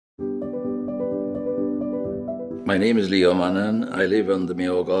My name is Monaghan. I live on the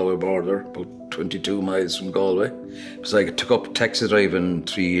Mayo Galway border, about 22 miles from Galway. So I took up taxi driving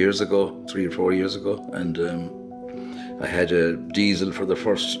 3 or 4 years ago, and I had a diesel for the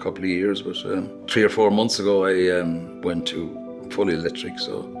first couple of years, but 3 or 4 months ago I went to fully electric.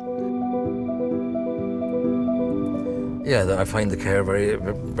 So yeah, I find the car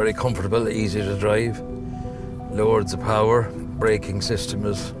very comfortable, easy to drive, loads of power, braking system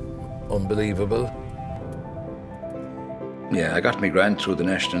is unbelievable. Yeah, I got my grant through the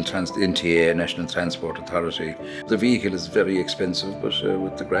NTA, National Transport Authority. The vehicle is very expensive, but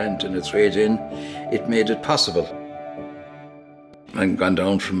with the grant and its rate in, it made it possible. I've gone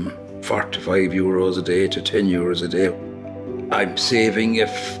down from 45 euros a day to 10 euros a day. I'm saving a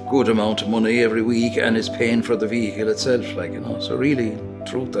good amount of money every week, and it's paying for the vehicle itself, So really,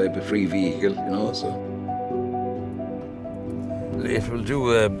 truth, I have a free vehicle, so. It will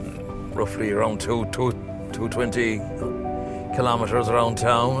do roughly around 220 kilometres around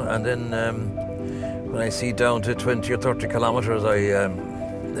town, and then when I see down to 20 or 30 kilometres,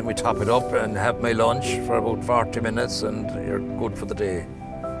 then we top it up and have my lunch for about 40 minutes, and you're good for the day.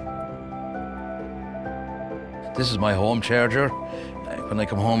 This is my home charger. When I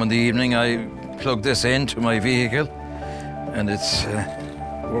come home in the evening, I plug this into my vehicle, and it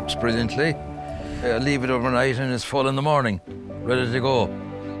works brilliantly. I leave it overnight and it's full in the morning, ready to go.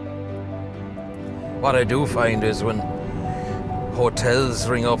 What I do find is when hotels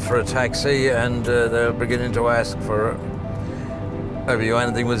ring up for a taxi and they're beginning to ask for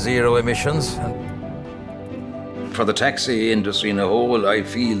anything with zero emissions. For the taxi industry in a whole, I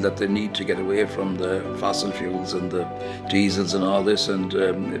feel that they need to get away from the fossil fuels and the diesels and all this, and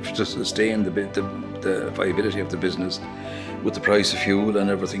to sustain the viability of the business with the price of fuel and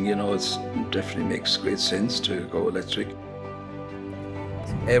everything, it definitely makes great sense to go electric.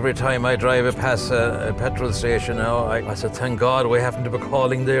 Every time I drive past a petrol station now, I said, thank God we haven't to be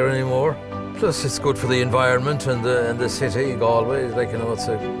calling there anymore. Plus, it's good for the environment and the city, Galway. It's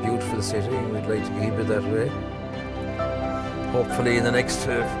a beautiful city, and we'd like to keep it that way. Hopefully, in the next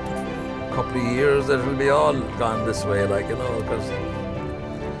couple of years, it will be all gone this way, because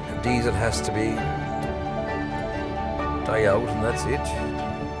diesel has to die out, and that's it.